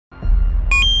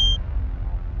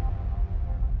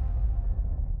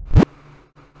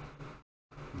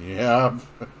Yeah,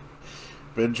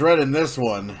 been dreading this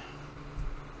one.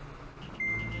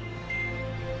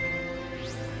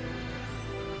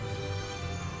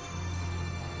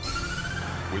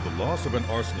 With the loss of an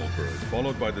arsenal bird,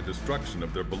 followed by the destruction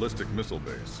of their ballistic missile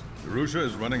base, Erusia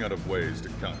is running out of ways to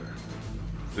counter.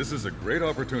 This is a great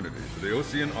opportunity for the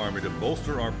Osean army to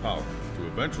bolster our power to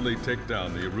eventually take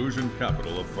down the Erusian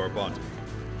capital of Farbanti.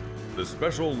 The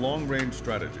special long-range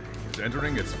strategy is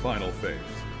entering its final phase.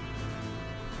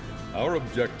 Our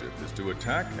objective is to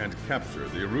attack and capture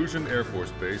the Erusian Air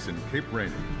Force Base in Cape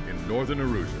Rainy in northern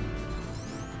Erusia.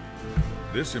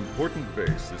 This important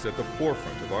base is at the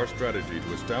forefront of our strategy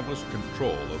to establish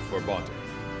control of Farbanti.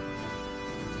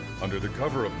 Under the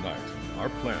cover of night, our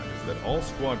plan is that all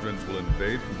squadrons will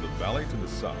invade from the valley to the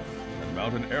south and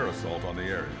mount an air assault on the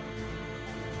area.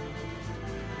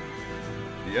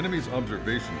 The enemy's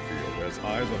observation field has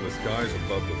eyes on the skies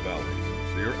above the valley,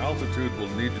 so your altitude will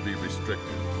need to be restricted.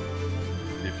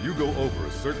 If you go over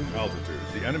a certain altitude,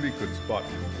 the enemy could spot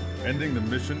you, ending the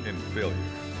mission in failure.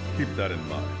 Keep that in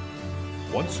mind.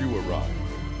 Once you arrive,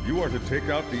 you are to take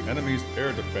out the enemy's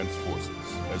air defense forces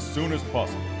as soon as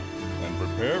possible and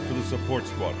prepare for the support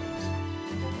squadrons.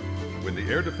 When the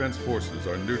air defense forces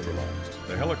are neutralized,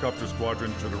 the helicopter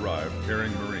squadron should arrive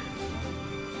carrying Marines.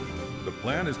 The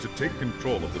plan is to take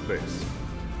control of the base.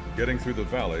 Getting through the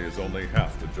valley is only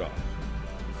half the job.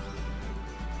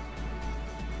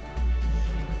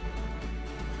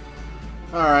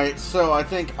 Alright, so I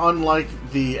think unlike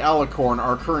the Alicorn,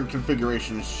 our current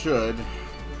configuration should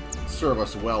serve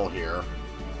us well here.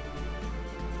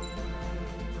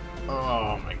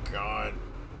 Oh my god.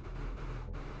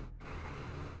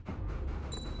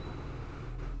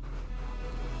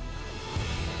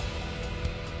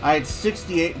 I had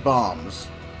 68 bombs.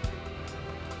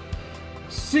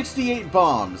 68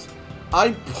 bombs.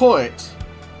 I put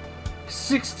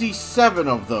 67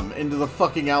 of them into the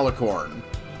fucking Alicorn.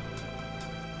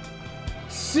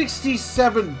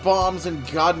 67 bombs and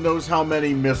God knows how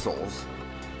many missiles.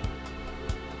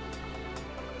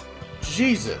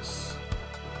 Jesus.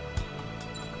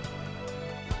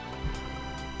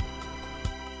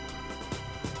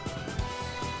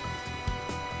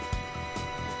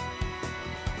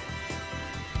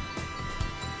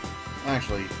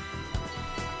 Actually,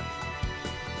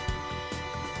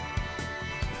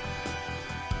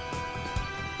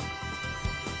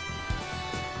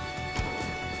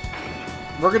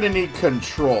 we're gonna need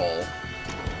control.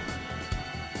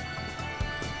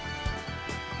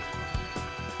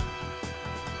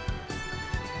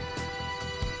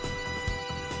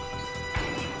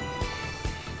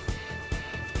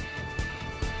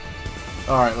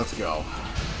 Alright, let's go.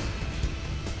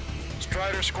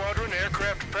 Strider Squadron,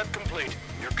 aircraft prep complete.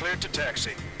 You're cleared to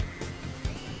taxi.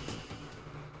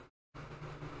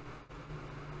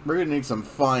 We're gonna need some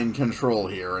fine control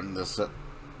here in this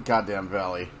goddamn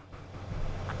valley.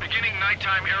 Beginning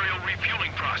nighttime aerial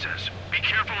refueling process. Be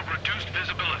careful of reduced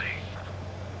visibility.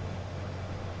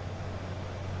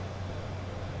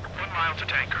 1 mile to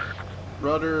tanker.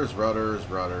 Rudders, rudders,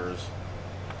 rudders.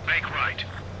 Make right.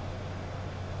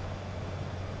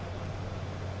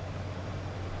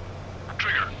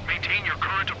 Trigger, maintain your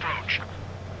current approach.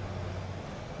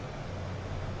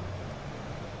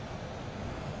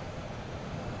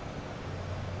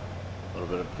 A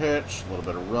little bit of pitch, a little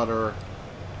bit of rudder.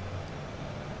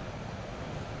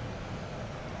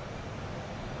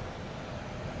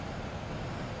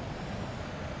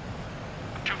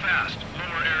 Too fast.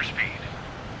 Lower airspeed.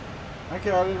 I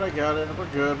got it, I got it. We're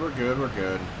good, we're good, we're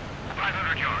good.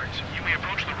 500 yards. You may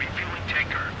approach the refueling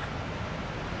tanker.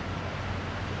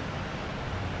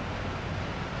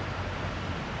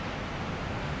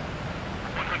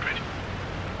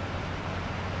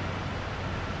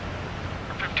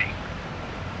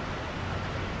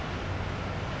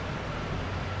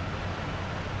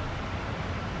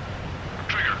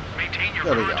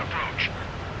 There we go. Approach.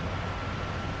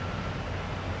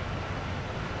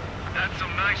 That's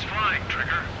some nice flying,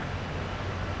 Trigger.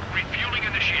 Refueling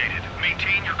initiated.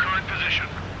 Maintain your current position.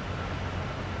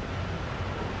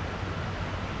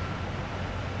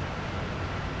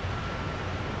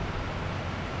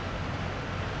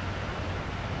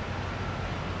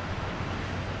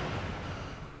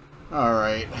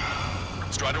 Alright.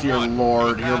 Dear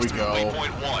Lord, here we go.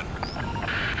 Waypoint 1.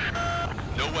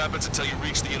 No weapons until you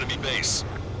reach the enemy base.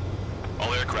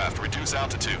 All aircraft, reduce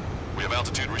altitude. We have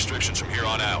altitude restrictions from here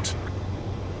on out.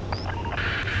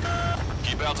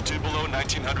 Keep altitude below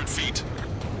 1,900 feet.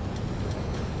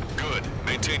 Good.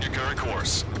 Maintain your current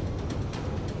course.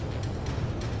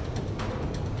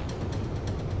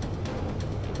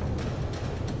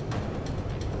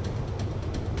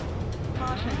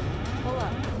 Caution. Pull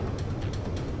up.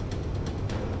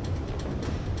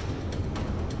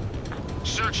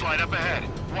 Searchlight up ahead.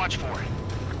 Watch for it.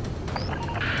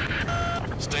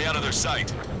 Stay out of their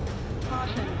sight.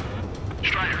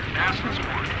 Strider, Aslan's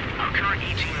one. Our current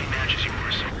ETA matches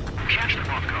yours. Catch them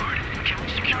off guard. Can we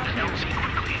secure the LZ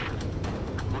quickly?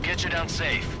 We'll get you down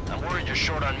safe. I'm worried you're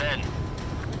short on men.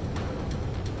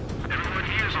 Everyone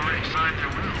here's already signed their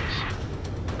wills.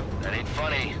 That ain't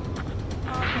funny.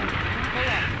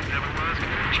 Never was good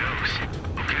at jokes.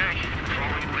 Okay,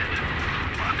 following wind.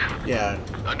 Luck. Yeah.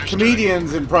 Understood.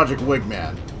 Comedians in Project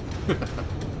Wigman.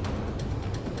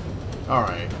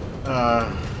 Alright.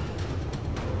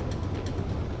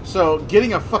 So,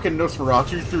 getting a fucking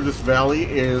Nosferatu through this valley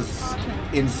is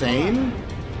insane,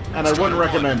 and I wouldn't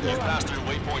recommend it. Passed through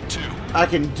waypoint 2. I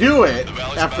can do it The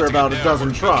valley's after about about to a get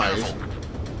dozen narrower. Be tries, careful.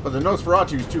 but the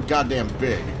Nosferatu's too goddamn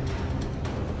big.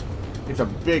 It's a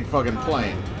big fucking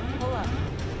plane.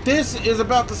 This is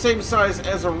about the same size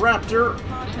as a Raptor,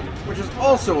 which is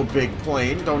also a big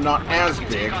plane, though not as big.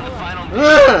 Take on the final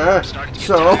mission. I'm starting to get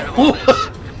tired of all So, this.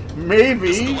 This is the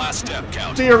maybe, last step,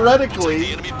 Count. theoretically, We'll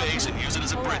take the enemy base and use it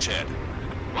as a bridgehead.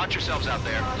 Watch yourselves out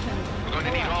there. We're going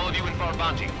to need all of you in Far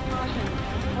Bounty.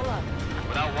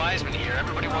 Without Wiseman here,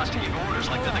 everybody wants to give orders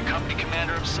like they're the company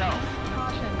commander himself.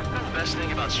 The best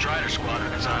thing about Strider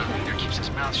Squadron is our leader keeps his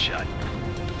mouth shut.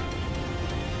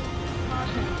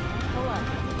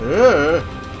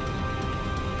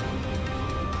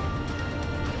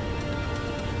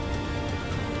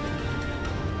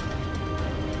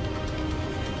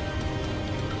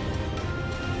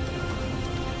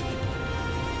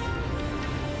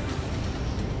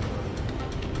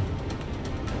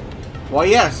 Why,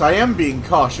 yes, I am being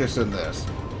cautious in this.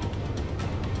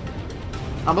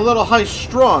 I'm a little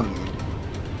high-strung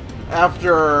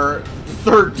after the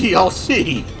third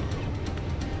DLC.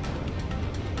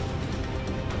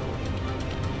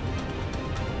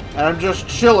 And I'm just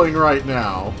chilling right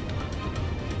now.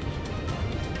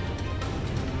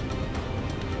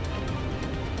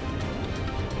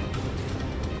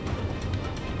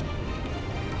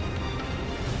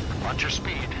 Watch your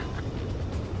speed.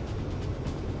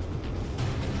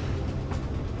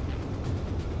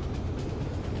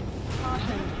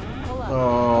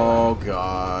 Oh,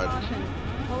 God.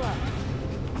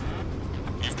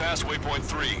 You've passed waypoint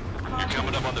 3. You're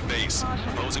coming up on the base.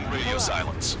 Opposing radio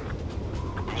silence.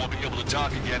 We won't be able to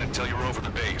talk again until you're over the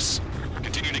base.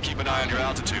 Continue to keep an eye on your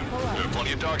altitude. There are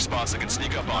plenty of dark spots that can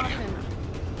sneak up on you.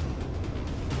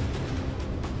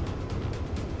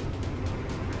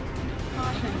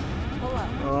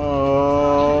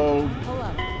 Oh.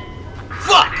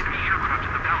 Fuck!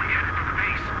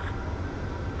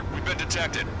 We've been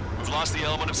detected. We've lost the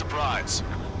element of surprise.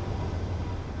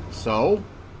 So?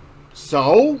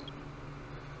 So?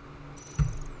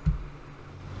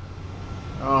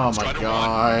 Oh my Strider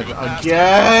God. 1, you have passed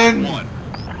Again? One.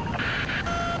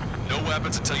 No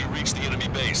weapons until you reach the enemy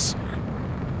base.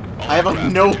 All I have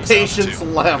aircraft no reduce patience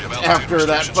altitude. left We have altitude after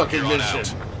that restrictions from fucking here on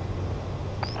mission. out.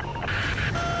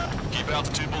 Keep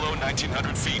altitude below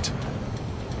 1,900 feet.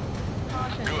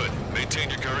 Good. Maintain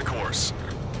your current course.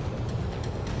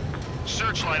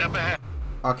 Searchlight up ahead.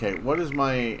 Okay, what is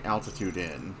my altitude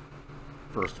in?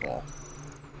 First of all.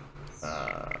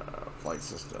 Flight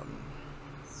system.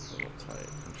 Little type.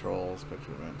 Controls, pitch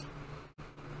movement.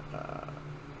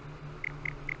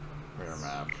 Radar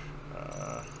map.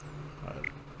 HUD.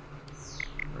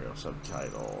 Radio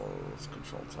subtitles.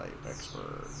 Control type.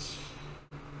 Expert.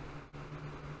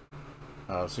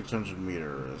 600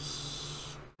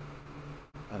 meters.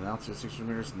 An altitude of 600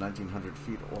 meters, 1,900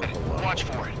 feet or below. Watch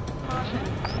for it.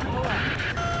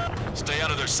 Stay out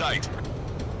of their sight.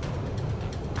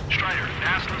 Strider,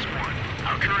 Aslan's one.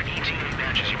 Our current ETA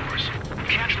matches yours.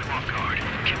 Catch them off guard.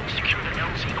 Can we secure the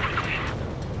LZ quickly?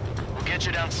 We'll get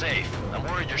you down safe. I'm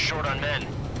worried you're short on men.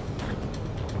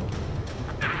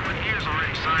 Everyone here's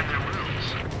already signed their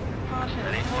wills.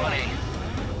 That ain't funny.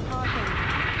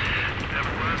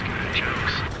 Never was good at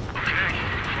jokes. Okay,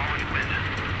 following wind.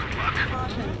 Good luck.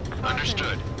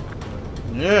 Understood.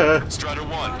 Yeah. Strider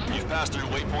 1, you've passed through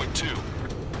waypoint 2.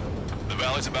 The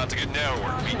valley's about to get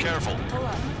narrower. Be careful.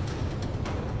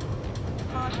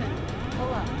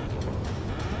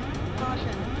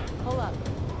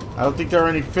 I don't think there are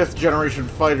any 5th generation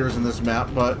fighters in this map,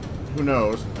 but who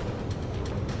knows.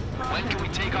 When can we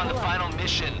take on the final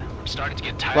mission? I'm starting to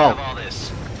get tired Well, of all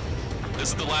this. This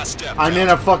is the last step. I'm in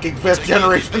a fucking 5th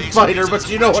generation fighter, but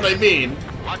you know what I mean.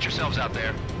 Watch yourselves out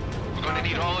there. We're going to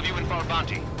need all of you in Far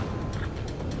Bounty.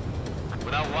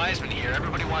 Without Wiseman here,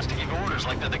 everybody wants to give orders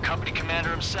like they're the company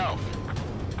commander himself.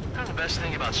 And the best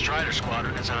thing about Strider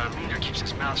Squadron is our leader keeps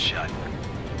his mouth shut.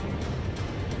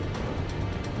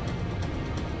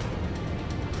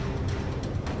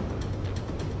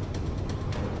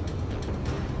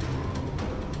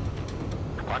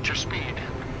 Watch your speed.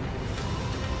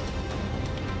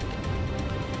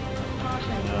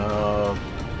 Oh,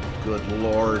 good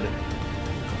lord.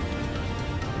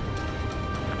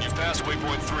 You've passed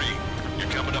waypoint 3. You're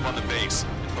coming up on the base,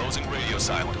 imposing radio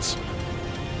silence.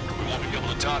 We won't be able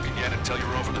to talk again until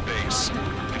you're over the base.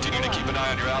 Continue to keep an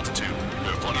eye on your altitude.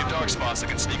 There are plenty of dark spots that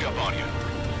can sneak up on you.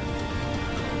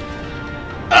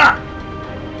 Ah!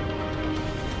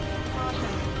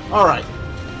 Alright.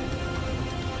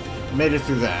 Made it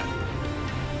through that.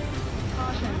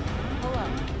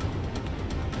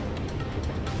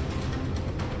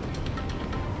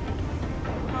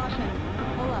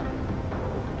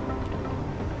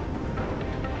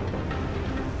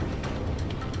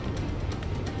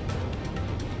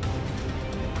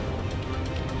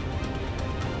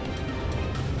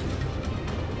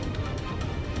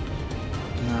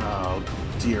 Oh,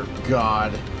 dear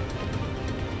God.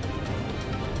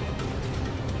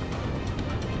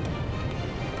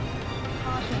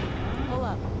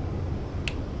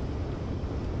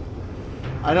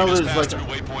 I know You just there's passed like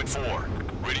through waypoint 4.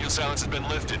 Radio silence has been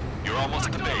lifted. You're almost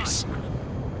at the base.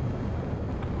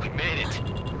 We made it.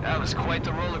 That was quite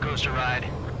the roller coaster ride.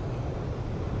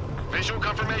 Visual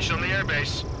confirmation on the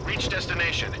airbase. Reach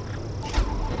destination.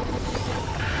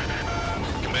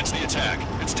 Commence the attack.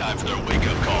 It's time for their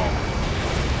wake-up call.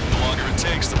 The longer it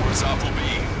takes, the worse off we'll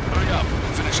be. Hurry up.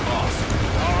 Finish them off.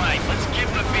 All right, let's give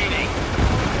them a beating.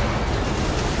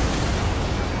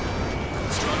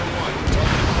 Strider 1,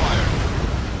 target acquired.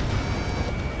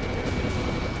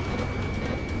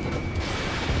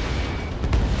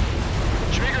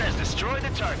 Trigger has destroyed the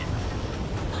target.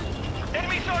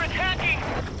 Enemies are attacking!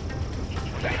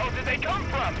 Where the hell did they come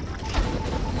from?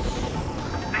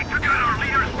 They took out our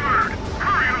leader's bird!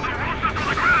 Hurry or the roosters on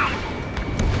the ground!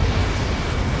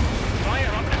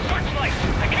 Fire up the searchlight!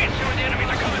 I can't see where the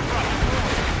enemies are coming from!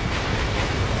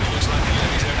 It looks like the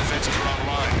enemy's air defenses are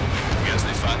online. Guess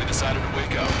they finally decided to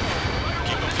wake up.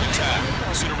 Keep up the attack.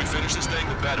 The sooner we finish this thing,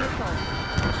 the better.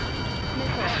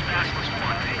 This is Basilisk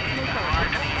 1.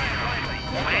 Arrived at the air.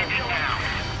 Landing now.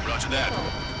 Roger that.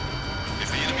 If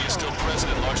the enemy is still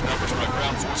present in large numbers when our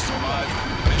ground forces arrive,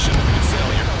 mission will be a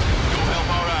failure. Go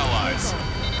help our allies.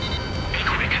 Be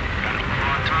quick. Gotta move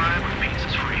on time. Means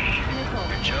is free.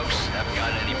 Your jokes haven't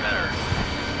gotten any better.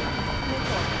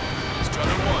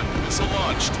 Strider 1, missile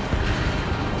launched.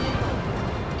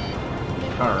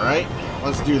 alright,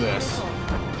 let's do this.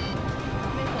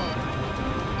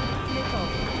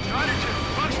 Strider 2,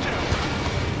 Fox 2.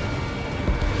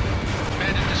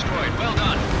 Bandit destroyed. Well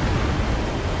done.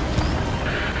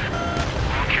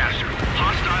 Broadcaster.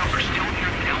 Hostiles are still near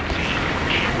the LZ.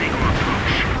 Can't make our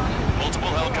approach. Multiple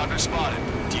helicopters spotted.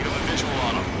 Do you have a visual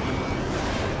on them?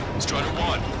 Strider 1,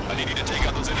 I need you to take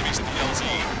out those enemies at the LZ.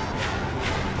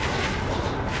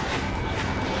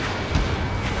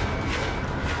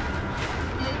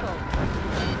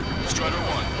 Strider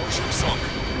 1, ship sunk.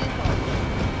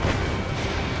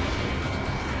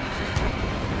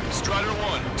 Strider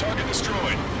 1, target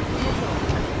destroyed.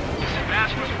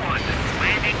 Basilisk 1.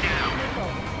 Landing now.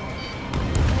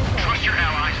 Trust your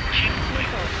allies and keep moving.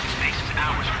 Space is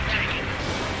ours for the taking.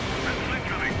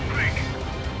 Incoming. Break.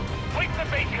 Wait the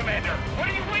base, Commander. What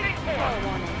are you waiting for?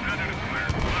 Predator clear.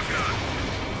 Lock on.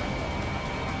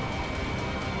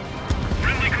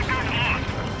 Friendly confirmed lost.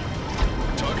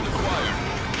 Target acquired.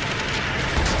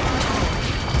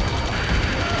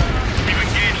 We've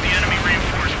engaged the enemy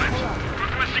reinforcements.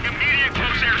 Requesting immediate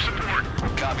close air support.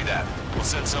 Copy that. We'll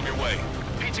send some your way.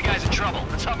 Pizza guy's in trouble.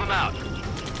 Let's help him out.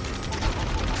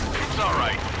 It's all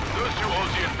right. Those two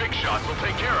Osea big shots will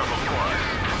take care of them for us.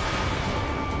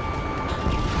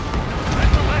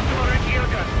 That's the last of our anti-air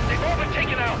guns. They've all been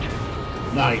taken out.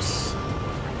 Nice.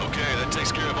 Okay, that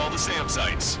takes care of all the SAM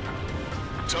sites.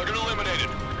 Target eliminated.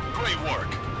 Great work.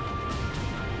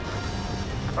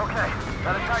 Okay,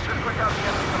 that attack just took out the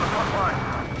enemy from the front line.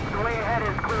 The way ahead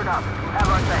is cleared up. Have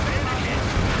our thanks.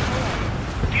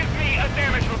 Give me a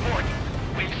damage report.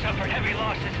 We've suffered heavy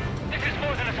losses. This is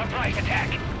more than a surprise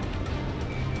attack.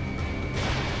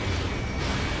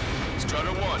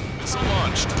 Strider 1, missile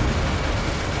launched.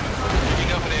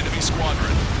 Picking up an enemy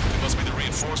squadron. It must be the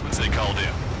reinforcements they called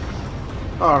in.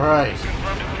 Alright.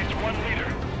 Confirmed at least one leader.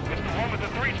 It's the one with the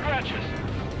 3 scratches.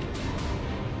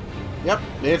 Yep,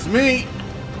 it's me.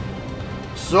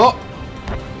 So,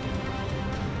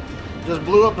 just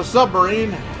blew up a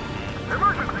submarine.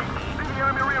 Emergency! See the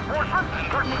enemy reinforcements?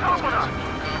 They're stopping us!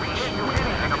 We can't do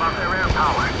anything about their air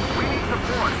power. We need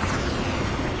support.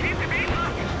 Keep the beat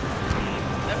up.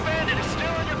 That bandit is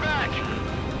still on your back.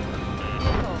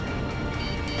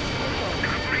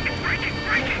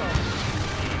 Breaking.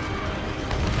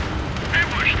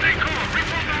 Ambush, stay calm.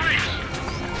 Reform the race.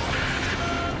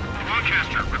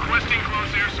 Broadcaster, requesting close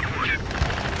air support.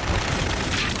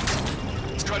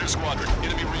 Strider Squadron,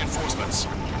 enemy reinforcements.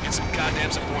 Get some goddamn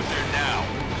support there now.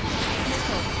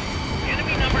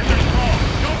 Enemy numbers are small.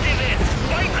 Don't give in.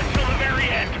 Fight until the very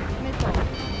end.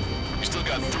 We still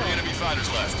got 3 enemy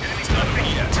fighters left. It's not over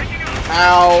yet.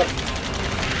 Ow!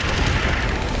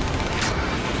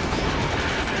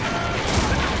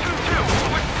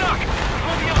 We're stuck. We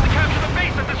won't be able to capture the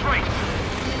base at this rate.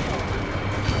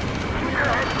 Keep your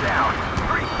heads down.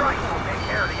 3 strikes will take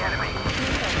care of the enemy.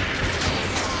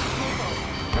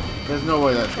 There's no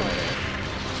way that's gonna hit.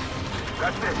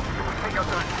 That's it. If we take out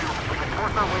those 2, we can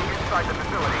force our way inside the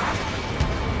facility.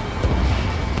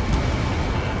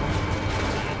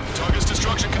 Target's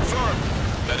destruction confirmed.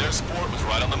 That air support was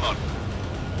right on the money.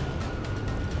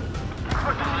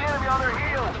 Pushing the enemy on their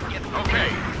heels. Okay,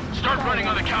 start running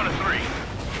on the count of 3.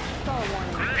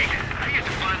 Great. I get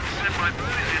to find and send my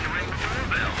boys in to ring the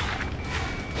doorbell.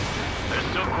 There's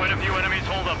still quite a few enemies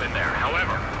holed up in there.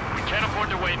 However, we can't afford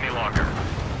to wait any longer.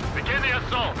 Begin the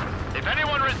assault. If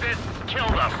anyone resists, kill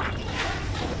them.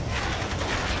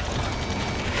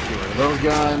 Get rid of those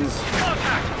guns.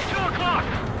 Contact! 2 o'clock!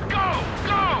 Go!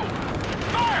 Go!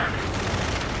 Fire!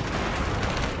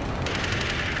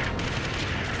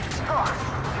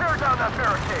 Tear down that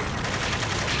barricade.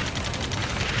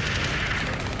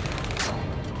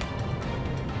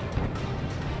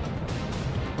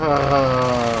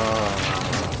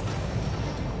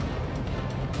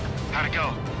 How'd it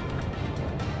go?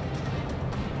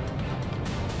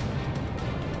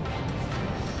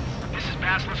 This is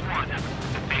Basilisk 1.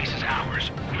 The base is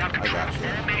ours. We have control of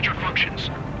all major functions.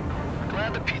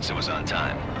 Glad the pizza was on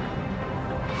time.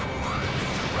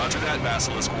 Roger that,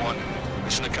 Basilisk 1.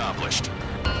 Mission accomplished.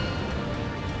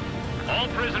 All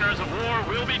prisoners of war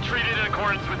will be treated in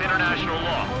accordance with international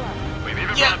law. We've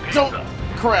even Yeah, brought pizza.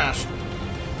 don't crash.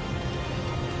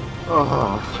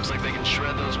 Oh. Looks like they can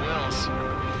shred those wills.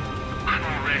 I'm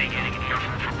already getting an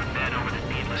earful from the men over the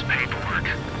needless paperwork.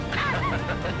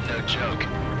 No joke.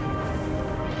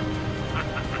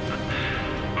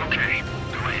 Okay,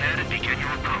 go ahead and begin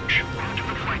your approach. Roger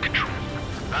the flight control.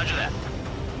 Roger that.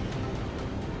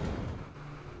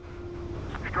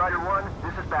 Strider 1,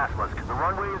 this is Basilisk. The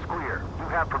runway is clear. You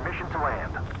have permission to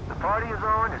land. The party is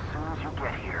on as soon as you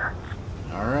get here.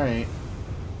 Alright.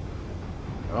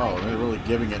 Oh, they're really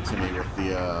giving it to me with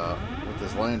the, with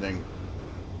this landing.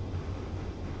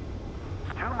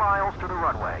 2 miles to the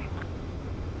runway.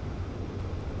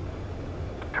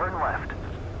 Turn left.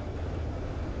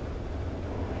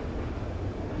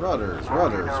 Rudders,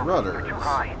 You're rudders. too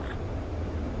high.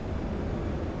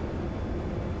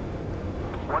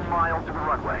 1 mile to the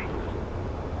runway.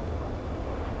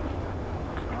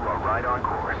 You are right on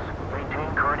course.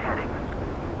 Maintain current heading.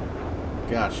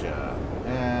 Gotcha.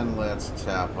 And let's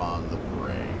tap on the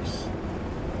brakes.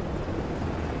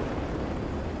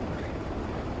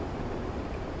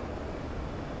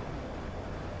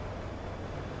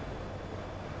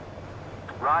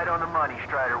 Right on the money,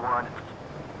 Strider 1.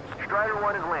 Strider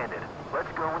 1 has landed.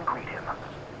 Let's go and greet him.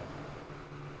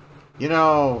 You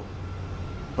know,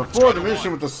 before the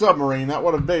mission with the submarine, that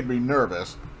would have made me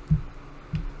nervous.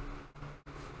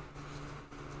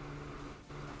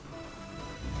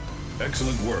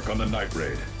 Excellent work on the night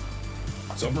raid.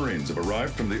 Submarines have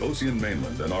arrived from the Ocean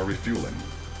mainland and are refueling.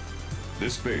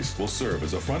 This base will serve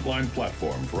as a frontline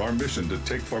platform for our mission to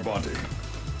take Farbanti.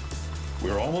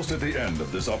 We're almost at the end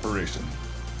of this operation.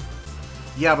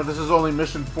 Yeah, but this is only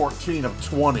mission 14 of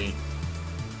 20.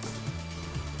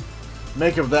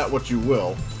 Make of that what you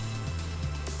will.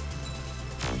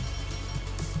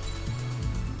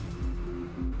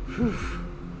 Whew.